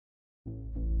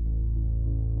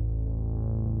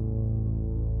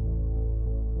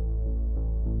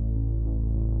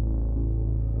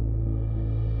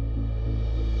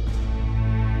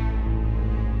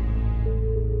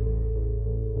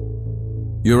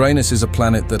Uranus is a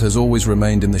planet that has always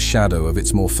remained in the shadow of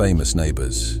its more famous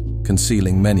neighbors,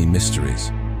 concealing many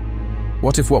mysteries.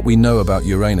 What if what we know about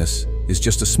Uranus is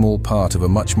just a small part of a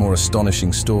much more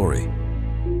astonishing story?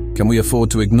 Can we afford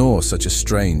to ignore such a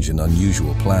strange and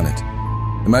unusual planet?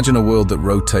 Imagine a world that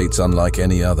rotates unlike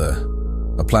any other.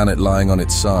 A planet lying on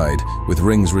its side, with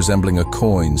rings resembling a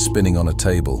coin spinning on a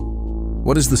table.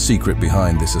 What is the secret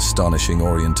behind this astonishing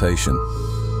orientation?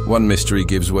 One mystery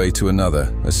gives way to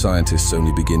another as scientists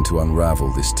only begin to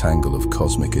unravel this tangle of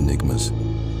cosmic enigmas.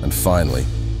 And finally,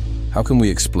 how can we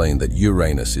explain that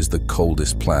Uranus is the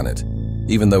coldest planet,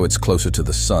 even though it's closer to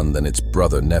the Sun than its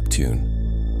brother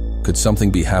Neptune? Could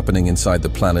something be happening inside the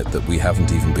planet that we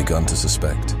haven't even begun to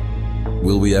suspect?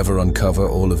 Will we ever uncover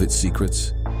all of its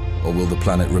secrets? Or will the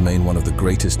planet remain one of the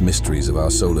greatest mysteries of our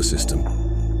solar system?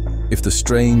 If the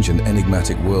strange and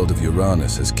enigmatic world of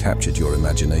Uranus has captured your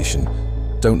imagination,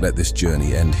 don't let this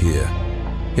journey end here.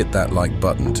 Hit that like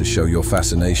button to show your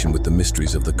fascination with the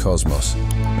mysteries of the cosmos,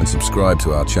 and subscribe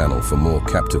to our channel for more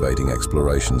captivating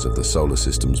explorations of the solar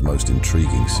system's most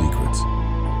intriguing secrets.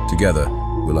 Together,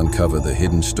 we'll uncover the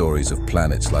hidden stories of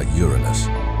planets like Uranus,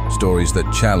 stories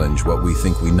that challenge what we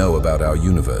think we know about our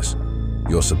universe.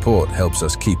 Your support helps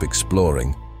us keep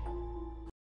exploring.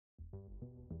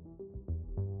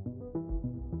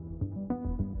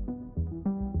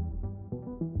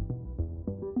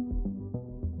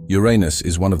 Uranus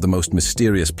is one of the most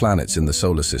mysterious planets in the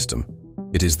solar system.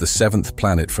 It is the seventh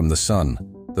planet from the Sun,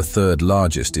 the third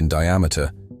largest in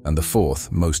diameter, and the fourth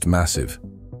most massive.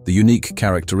 The unique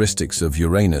characteristics of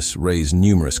Uranus raise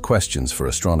numerous questions for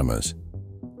astronomers.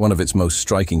 One of its most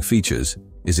striking features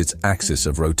is its axis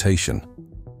of rotation.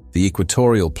 The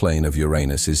equatorial plane of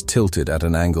Uranus is tilted at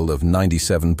an angle of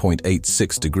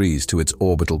 97.86 degrees to its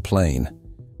orbital plane,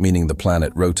 meaning the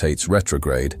planet rotates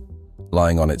retrograde,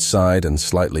 lying on its side and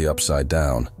slightly upside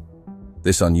down.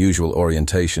 This unusual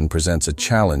orientation presents a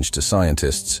challenge to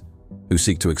scientists who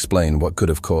seek to explain what could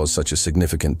have caused such a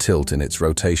significant tilt in its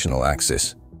rotational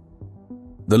axis.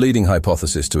 The leading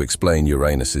hypothesis to explain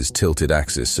Uranus's tilted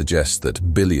axis suggests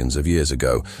that billions of years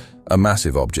ago, a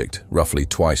massive object, roughly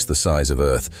twice the size of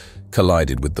Earth,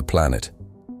 collided with the planet.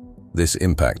 This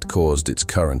impact caused its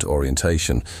current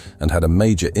orientation and had a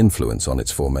major influence on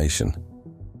its formation.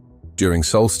 During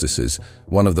solstices,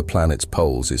 one of the planet's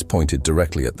poles is pointed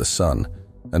directly at the Sun,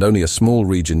 and only a small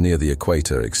region near the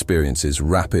equator experiences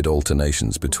rapid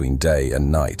alternations between day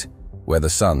and night, where the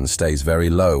Sun stays very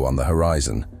low on the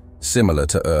horizon, similar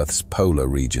to Earth's polar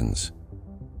regions.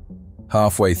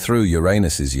 Halfway through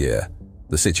Uranus's year,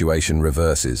 the situation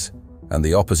reverses, and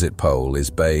the opposite pole is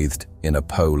bathed in a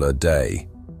polar day.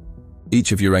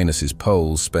 Each of Uranus's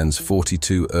poles spends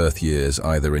 42 Earth years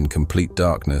either in complete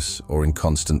darkness or in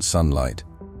constant sunlight.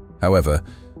 However,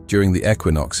 during the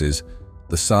equinoxes,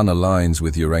 the Sun aligns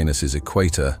with Uranus's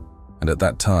equator, and at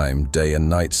that time, day and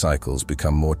night cycles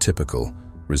become more typical,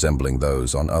 resembling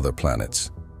those on other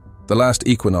planets. The last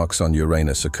equinox on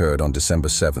Uranus occurred on December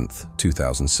 7,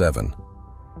 2007.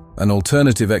 An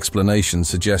alternative explanation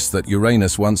suggests that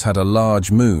Uranus once had a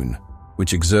large moon,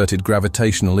 which exerted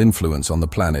gravitational influence on the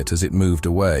planet as it moved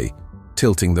away,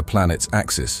 tilting the planet's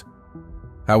axis.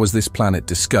 How was this planet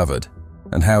discovered,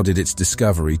 and how did its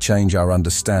discovery change our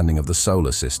understanding of the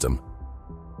solar system?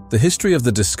 The history of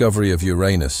the discovery of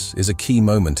Uranus is a key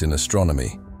moment in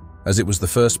astronomy, as it was the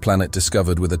first planet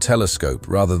discovered with a telescope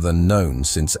rather than known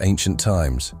since ancient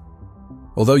times.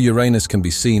 Although Uranus can be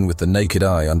seen with the naked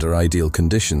eye under ideal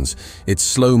conditions, its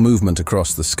slow movement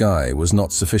across the sky was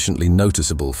not sufficiently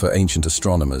noticeable for ancient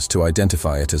astronomers to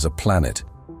identify it as a planet.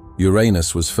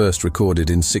 Uranus was first recorded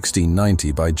in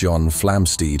 1690 by John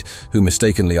Flamsteed, who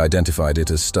mistakenly identified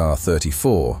it as star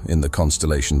 34 in the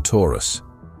constellation Taurus.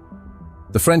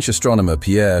 The French astronomer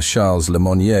Pierre-Charles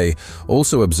Lemonnier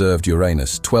also observed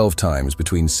Uranus 12 times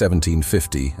between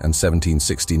 1750 and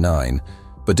 1769,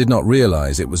 but did not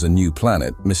realize it was a new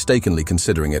planet, mistakenly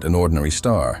considering it an ordinary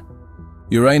star.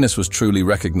 Uranus was truly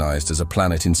recognized as a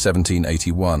planet in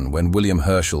 1781 when William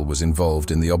Herschel was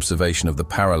involved in the observation of the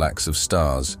parallax of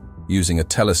stars, using a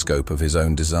telescope of his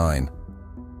own design.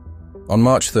 On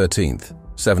March 13,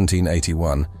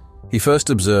 1781, he first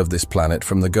observed this planet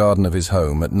from the garden of his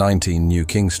home at 19 New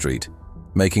King Street,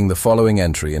 making the following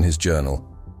entry in his journal: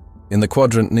 "In the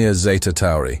quadrant near Zeta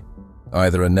Tauri,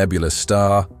 either a nebulous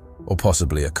star or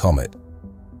possibly a comet."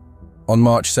 On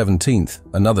March 17th,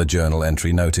 another journal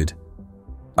entry noted,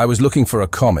 "I was looking for a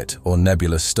comet or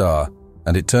nebulous star,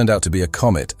 and it turned out to be a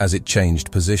comet as it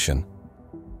changed position."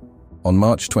 On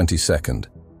March 22nd,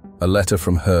 a letter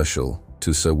from Herschel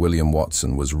to Sir William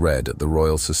Watson was read at the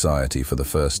Royal Society for the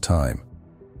first time.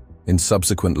 In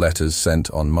subsequent letters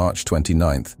sent on March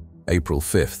 29th, April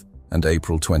 5th and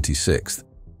April 26th,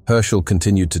 Herschel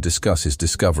continued to discuss his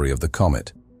discovery of the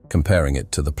comet, comparing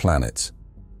it to the planets.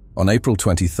 On April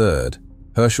 23rd,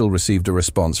 Herschel received a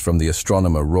response from the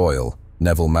Astronomer Royal,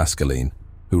 Neville Maskelyne,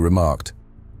 who remarked,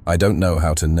 "I don't know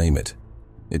how to name it.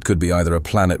 It could be either a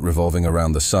planet revolving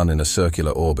around the Sun in a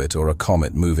circular orbit or a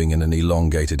comet moving in an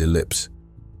elongated ellipse.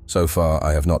 So far,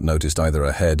 I have not noticed either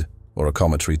a head or a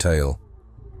cometary tail."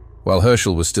 While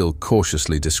Herschel was still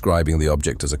cautiously describing the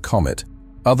object as a comet,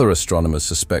 other astronomers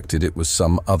suspected it was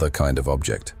some other kind of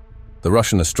object. The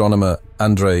Russian astronomer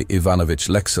Andrei Ivanovich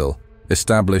Lexell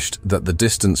established that the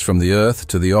distance from the Earth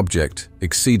to the object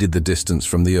exceeded the distance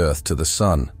from the Earth to the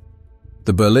Sun.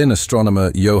 The Berlin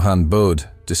astronomer Johann Bode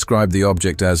described the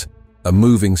object as a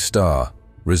moving star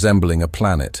resembling a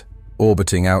planet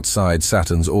orbiting outside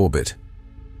Saturn's orbit,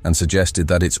 and suggested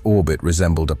that its orbit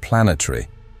resembled a planetary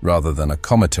rather than a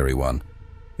cometary one.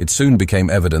 It soon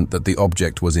became evident that the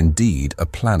object was indeed a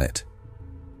planet.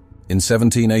 In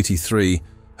 1783,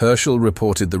 Herschel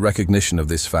reported the recognition of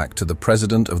this fact to the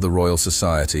President of the Royal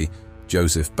Society,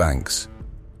 Joseph Banks.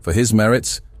 For his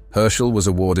merits, Herschel was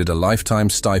awarded a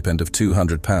lifetime stipend of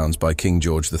 £200 by King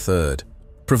George III,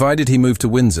 provided he moved to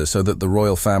Windsor so that the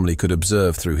royal family could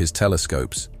observe through his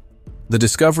telescopes. The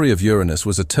discovery of Uranus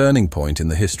was a turning point in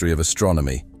the history of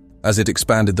astronomy, as it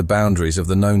expanded the boundaries of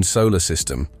the known solar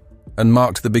system and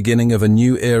marked the beginning of a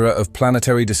new era of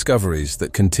planetary discoveries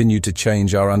that continued to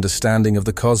change our understanding of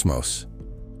the cosmos.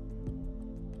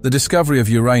 The discovery of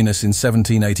Uranus in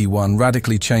 1781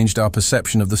 radically changed our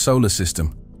perception of the solar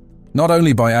system, not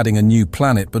only by adding a new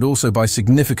planet but also by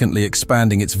significantly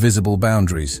expanding its visible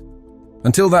boundaries.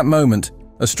 Until that moment,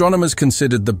 astronomers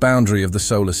considered the boundary of the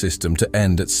solar system to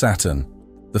end at Saturn,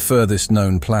 the furthest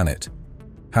known planet.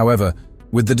 However,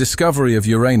 with the discovery of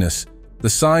Uranus, the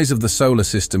size of the solar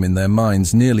system in their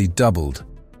minds nearly doubled.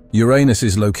 Uranus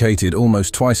is located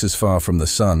almost twice as far from the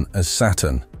Sun as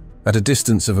Saturn, at a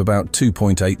distance of about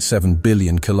 2.87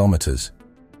 billion kilometers.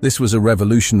 This was a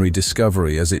revolutionary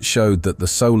discovery as it showed that the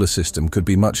solar system could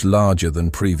be much larger than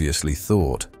previously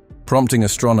thought, prompting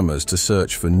astronomers to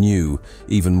search for new,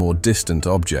 even more distant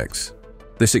objects.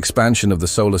 This expansion of the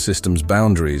solar system's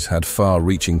boundaries had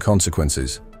far-reaching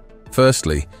consequences.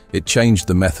 Firstly, it changed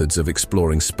the methods of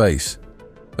exploring space.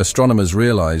 Astronomers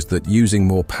realized that using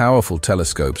more powerful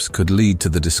telescopes could lead to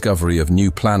the discovery of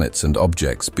new planets and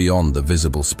objects beyond the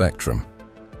visible spectrum.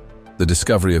 The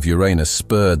discovery of Uranus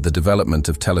spurred the development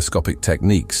of telescopic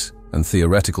techniques and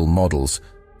theoretical models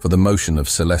for the motion of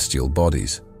celestial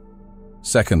bodies.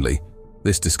 Secondly,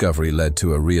 this discovery led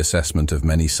to a reassessment of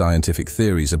many scientific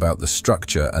theories about the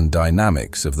structure and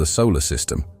dynamics of the solar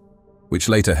system, which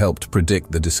later helped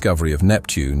predict the discovery of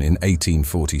Neptune in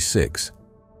 1846.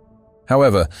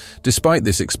 However, despite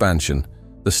this expansion,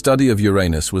 the study of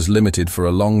Uranus was limited for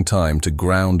a long time to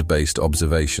ground-based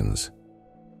observations.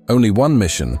 Only one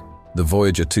mission, the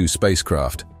Voyager 2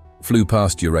 spacecraft, flew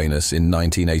past Uranus in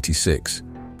 1986,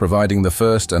 providing the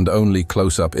first and only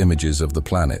close-up images of the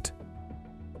planet.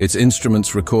 Its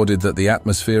instruments recorded that the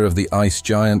atmosphere of the ice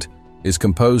giant is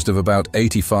composed of about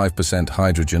 85%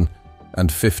 hydrogen and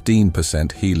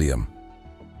 15% helium.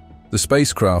 The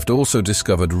spacecraft also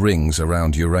discovered rings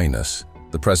around Uranus,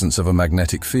 the presence of a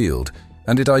magnetic field,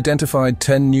 and it identified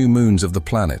 10 new moons of the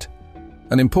planet.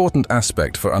 An important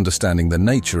aspect for understanding the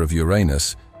nature of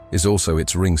Uranus is also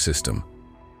its ring system.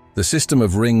 The system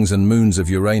of rings and moons of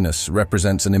Uranus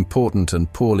represents an important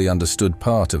and poorly understood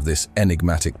part of this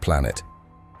enigmatic planet.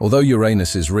 Although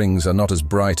Uranus's rings are not as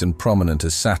bright and prominent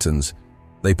as Saturn's,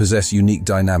 they possess unique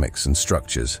dynamics and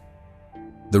structures.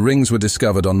 The rings were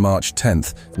discovered on March 10,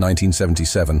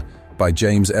 1977, by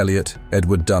James Elliott,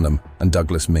 Edward Dunham, and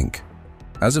Douglas Mink.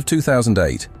 As of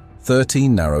 2008,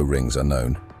 13 narrow rings are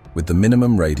known, with the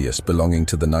minimum radius belonging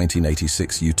to the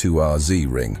 1986 U2RZ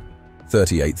ring,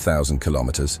 38,000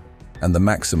 kilometers, and the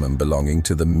maximum belonging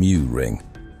to the Mu ring,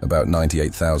 about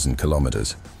 98,000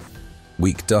 kilometers.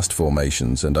 Weak dust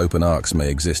formations and open arcs may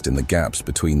exist in the gaps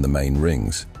between the main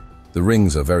rings. The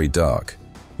rings are very dark.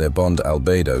 Their bond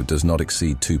albedo does not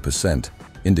exceed 2%,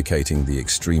 indicating the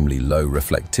extremely low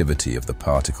reflectivity of the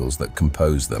particles that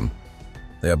compose them.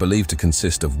 They are believed to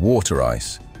consist of water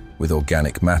ice, with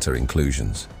organic matter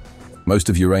inclusions. Most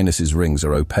of Uranus's rings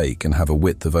are opaque and have a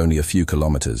width of only a few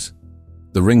kilometers.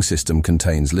 The ring system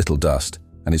contains little dust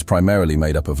and is primarily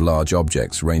made up of large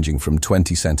objects ranging from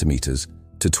 20 centimeters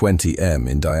to 20 m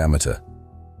in diameter.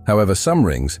 However, some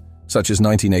rings, such as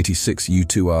 1986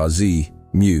 U2RZ,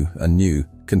 Mu, and Nu,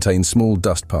 contain small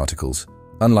dust particles,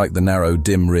 unlike the narrow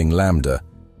dim ring Lambda,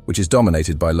 which is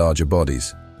dominated by larger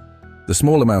bodies. The The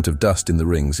small amount of dust in the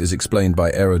rings is explained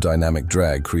by aerodynamic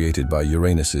drag created by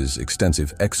Uranus's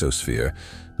extensive exosphere,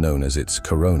 known as its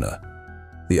corona.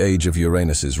 The age of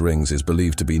Uranus's rings is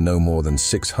believed to be no more than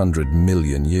 600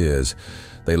 million years.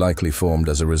 They likely formed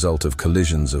as a result of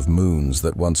collisions of moons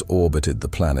that once orbited the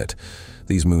planet.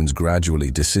 These moons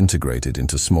gradually disintegrated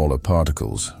into smaller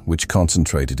particles, which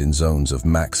concentrated in zones of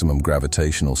maximum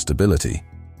gravitational stability,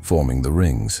 forming the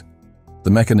rings. The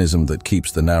mechanism that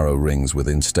keeps the narrow rings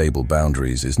within stable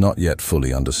boundaries is not yet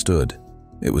fully understood.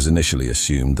 It was initially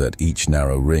assumed that each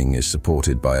narrow ring is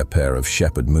supported by a pair of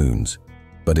shepherd moons.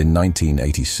 But in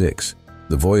 1986,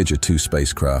 the Voyager 2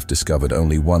 spacecraft discovered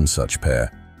only one such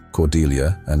pair,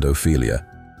 Cordelia and Ophelia,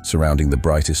 surrounding the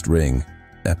brightest ring,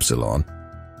 Epsilon.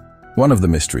 One of the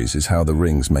mysteries is how the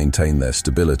rings maintain their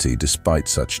stability despite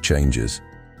such changes.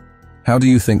 How do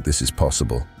you think this is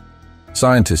possible?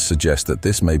 Scientists suggest that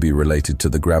this may be related to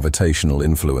the gravitational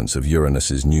influence of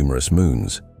Uranus's numerous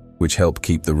moons, which help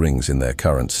keep the rings in their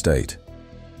current state.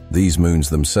 These moons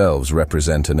themselves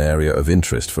represent an area of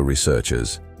interest for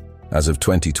researchers. As of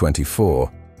 2024,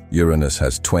 Uranus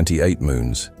has 28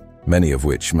 moons, many of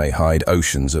which may hide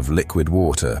oceans of liquid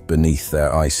water beneath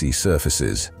their icy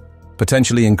surfaces,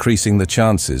 potentially increasing the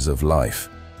chances of life.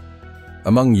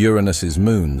 Among Uranus's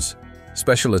moons,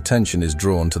 special attention is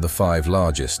drawn to the 5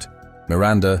 largest: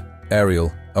 Miranda,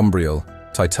 Ariel, Umbriel,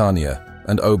 Titania,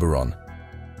 and Oberon.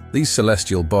 These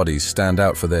celestial bodies stand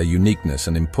out for their uniqueness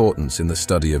and importance in the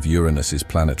study of Uranus's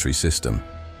planetary system.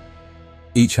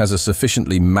 Each has a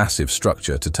sufficiently massive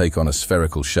structure to take on a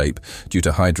spherical shape due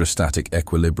to hydrostatic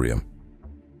equilibrium.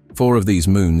 4 of these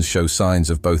moons show signs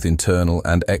of both internal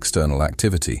and external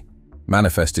activity,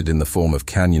 manifested in the form of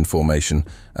canyon formation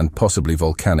and possibly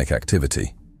volcanic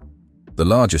activity. The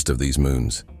largest of these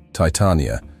moons,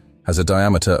 Titania, has a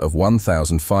diameter of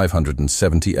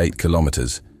 1,578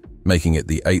 kilometers, making it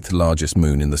the 8th largest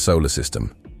moon in the solar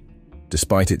system.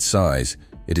 Despite its size,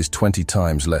 it is 20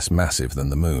 times less massive than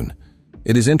the Moon.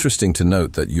 It is interesting to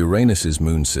note that Uranus's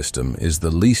moon system is the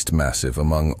least massive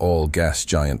among all gas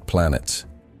giant planets.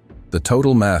 The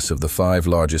total mass of the 5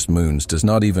 largest moons does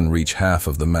not even reach half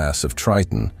of the mass of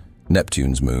Triton,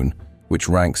 Neptune's moon, which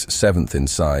ranks 7th in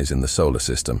size in the solar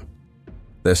system.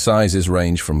 Their sizes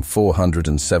range from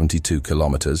 472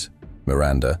 kilometers,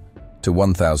 Miranda, to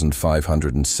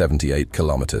 1,578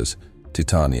 kilometers,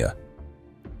 Titania.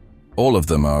 All of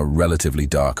them are relatively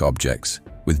dark objects,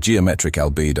 with geometric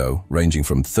albedo ranging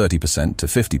from 30% to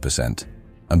 50%,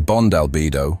 and bond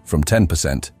albedo from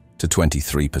 10% to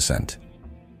 23%.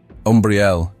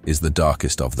 Umbriel is the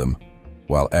darkest of them,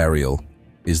 while Ariel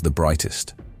is the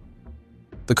brightest.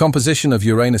 The composition of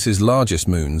Uranus's largest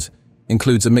moons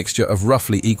includes a mixture of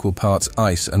roughly equal parts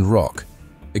ice and rock,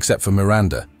 except for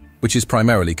Miranda, which is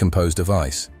primarily composed of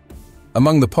ice.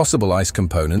 Among the possible ice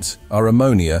components are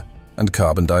ammonia and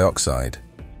carbon dioxide.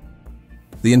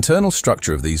 The internal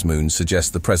structure of these moons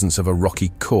suggests the presence of a rocky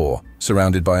core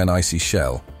surrounded by an icy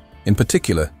shell. In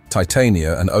particular,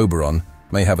 Titania and Oberon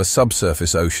may have a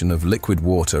subsurface ocean of liquid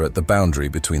water at the boundary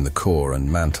between the core and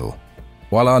mantle.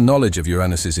 While our knowledge of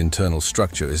Uranus's internal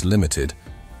structure is limited,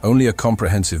 only a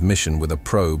comprehensive mission with a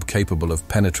probe capable of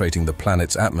penetrating the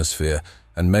planet's atmosphere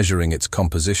and measuring its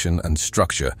composition and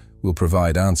structure will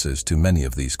provide answers to many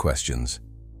of these questions.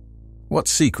 What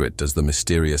secret does the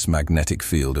mysterious magnetic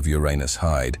field of Uranus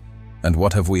hide, and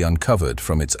what have we uncovered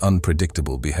from its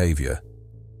unpredictable behavior?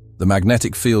 The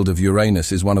magnetic field of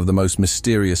Uranus is one of the most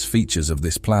mysterious features of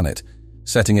this planet,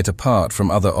 setting it apart from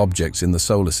other objects in the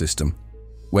solar system.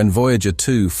 When Voyager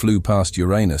 2 flew past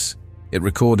Uranus, it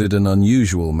recorded an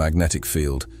unusual magnetic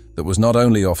field that was not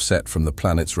only offset from the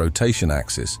planet's rotation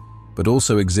axis, but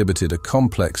also exhibited a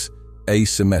complex,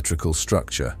 asymmetrical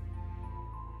structure.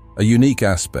 A unique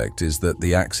aspect is that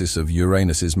the axis of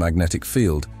Uranus's magnetic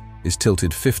field is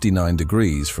tilted 59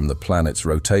 degrees from the planet's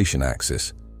rotation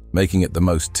axis, making it the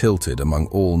most tilted among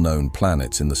all known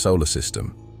planets in the solar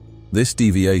system. This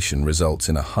deviation results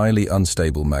in a highly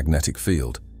unstable magnetic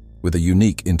field, with a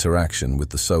unique interaction with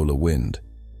the solar wind.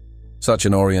 Such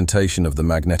an orientation of the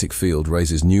magnetic field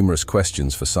raises numerous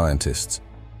questions for scientists.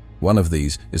 One of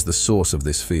these is the source of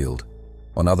this field.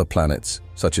 On other planets,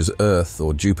 such as Earth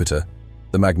or Jupiter,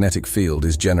 the magnetic field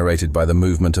is generated by the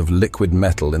movement of liquid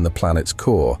metal in the planet's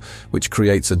core, which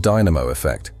creates a dynamo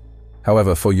effect.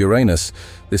 However, for Uranus,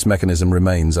 this mechanism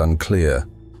remains unclear.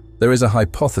 There is a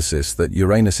hypothesis that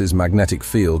Uranus's magnetic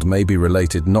field may be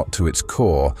related not to its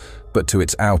core, but to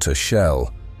its outer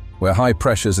shell, where high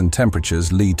pressures and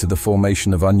temperatures lead to the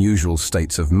formation of unusual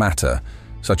states of matter,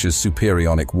 such as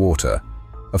superionic water,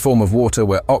 a form of water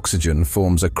where oxygen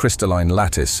forms a crystalline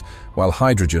lattice while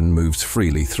hydrogen moves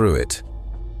freely through it.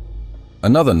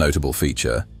 Another notable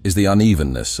feature is the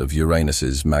unevenness of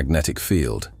Uranus's magnetic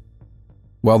field.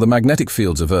 While the magnetic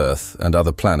fields of Earth and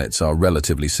other planets are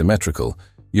relatively symmetrical,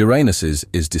 Uranus's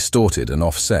is distorted and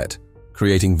offset,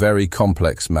 creating very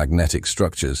complex magnetic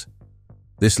structures.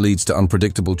 This leads to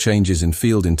unpredictable changes in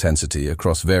field intensity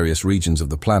across various regions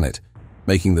of the planet,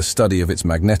 making the study of its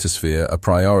magnetosphere a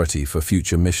priority for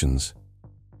future missions.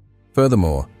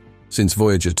 Furthermore, since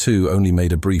Voyager 2 only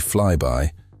made a brief flyby,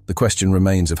 the question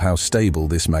remains of how stable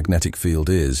this magnetic field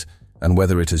is and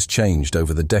whether it has changed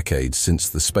over the decades since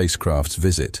the spacecraft's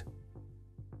visit.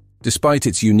 Despite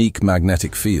its unique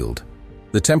magnetic field,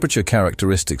 the temperature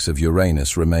characteristics of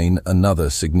Uranus remain another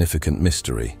significant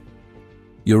mystery.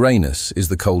 Uranus is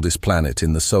the coldest planet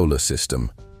in the solar system,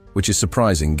 which is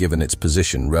surprising given its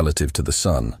position relative to the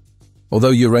Sun.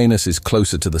 Although Uranus is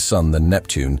closer to the Sun than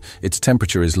Neptune, its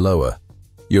temperature is lower.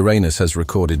 Uranus has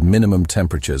recorded minimum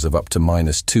temperatures of up to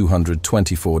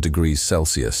 -224 degrees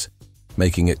Celsius,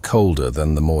 making it colder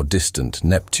than the more distant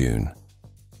Neptune.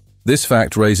 This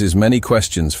fact raises many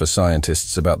questions for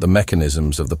scientists about the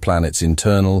mechanisms of the planet's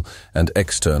internal and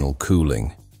external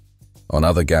cooling. On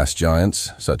other gas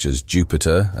giants, such as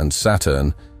Jupiter and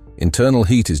Saturn, internal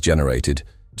heat is generated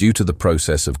due to the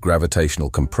process of gravitational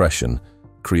compression,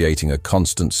 creating a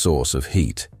constant source of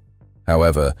heat.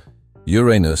 However,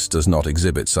 Uranus does not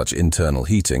exhibit such internal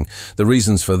heating. The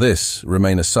reasons for this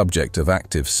remain a subject of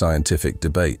active scientific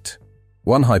debate.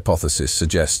 One hypothesis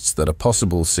suggests that a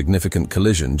possible significant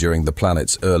collision during the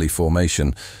planet's early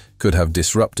formation could have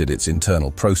disrupted its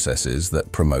internal processes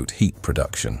that promote heat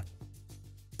production.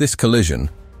 This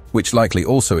collision, which likely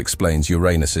also explains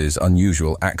Uranus's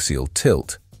unusual axial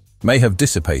tilt, may have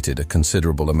dissipated a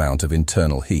considerable amount of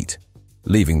internal heat,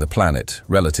 leaving the planet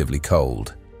relatively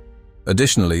cold.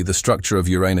 Additionally, the structure of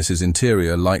Uranus's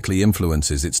interior likely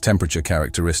influences its temperature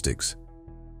characteristics.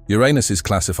 Uranus is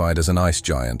classified as an ice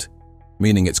giant,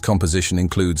 meaning its composition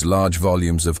includes large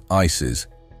volumes of ices,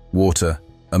 water,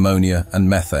 ammonia, and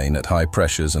methane at high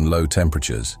pressures and low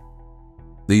temperatures.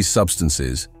 These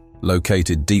substances,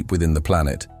 located deep within the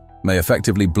planet, may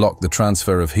effectively block the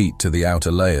transfer of heat to the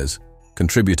outer layers,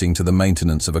 contributing to the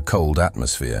maintenance of a cold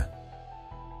atmosphere.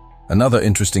 Another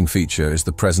interesting feature is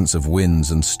the presence of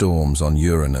winds and storms on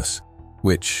Uranus,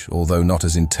 which, although not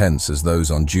as intense as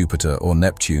those on Jupiter or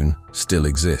Neptune, still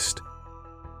exist.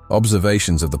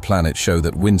 Observations of the planet show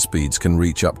that wind speeds can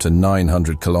reach up to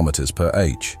 900 km per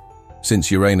h. Since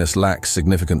Uranus lacks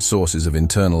significant sources of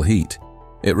internal heat,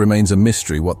 it remains a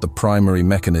mystery what the primary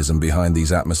mechanism behind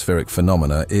these atmospheric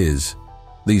phenomena is.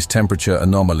 These temperature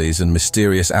anomalies and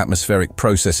mysterious atmospheric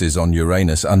processes on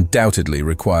Uranus undoubtedly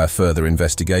require further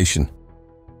investigation.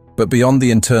 But beyond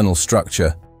the internal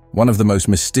structure, one of the most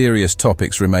mysterious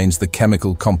topics remains the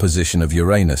chemical composition of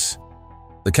Uranus.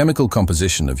 The chemical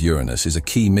composition of Uranus is a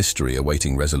key mystery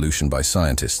awaiting resolution by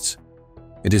scientists.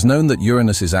 It is known that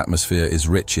Uranus's atmosphere is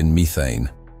rich in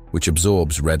methane, which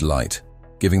absorbs red light,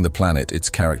 giving the planet its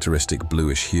characteristic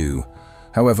bluish hue.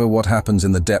 However, what happens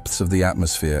in the depths of the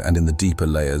atmosphere and in the deeper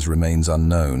layers remains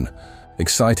unknown.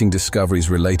 Exciting discoveries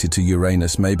related to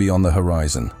Uranus may be on the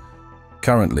horizon.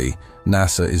 Currently,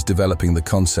 NASA is developing the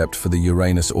concept for the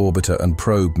Uranus Orbiter and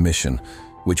Probe mission,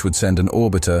 which would send an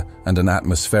orbiter and an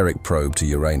atmospheric probe to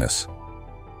Uranus.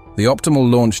 The optimal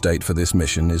launch date for this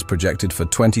mission is projected for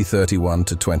 2031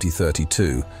 to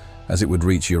 2032, as it would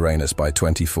reach Uranus by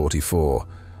 2044.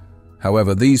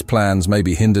 However, these plans may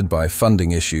be hindered by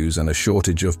funding issues and a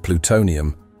shortage of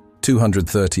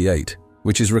plutonium-238,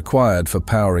 which is required for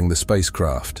powering the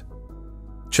spacecraft.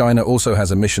 China also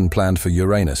has a mission planned for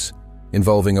Uranus,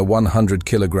 involving a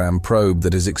 100-kilogram probe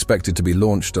that is expected to be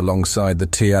launched alongside the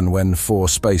Tianwen-4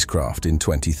 spacecraft in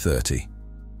 2030.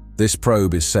 This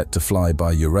probe is set to fly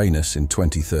by Uranus in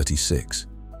 2036.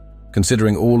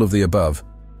 Considering all of the above,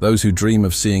 those who dream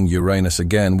of seeing Uranus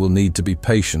again will need to be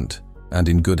patient and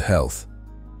in good health.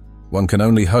 One can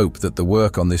only hope that the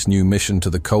work on this new mission to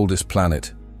the coldest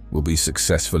planet will be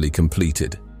successfully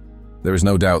completed. There is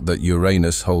no doubt that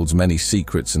Uranus holds many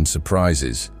secrets and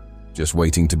surprises, just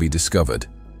waiting to be discovered.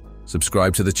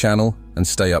 Subscribe to the channel and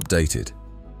stay updated.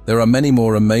 There are many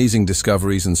more amazing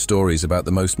discoveries and stories about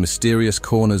the most mysterious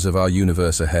corners of our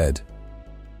universe ahead.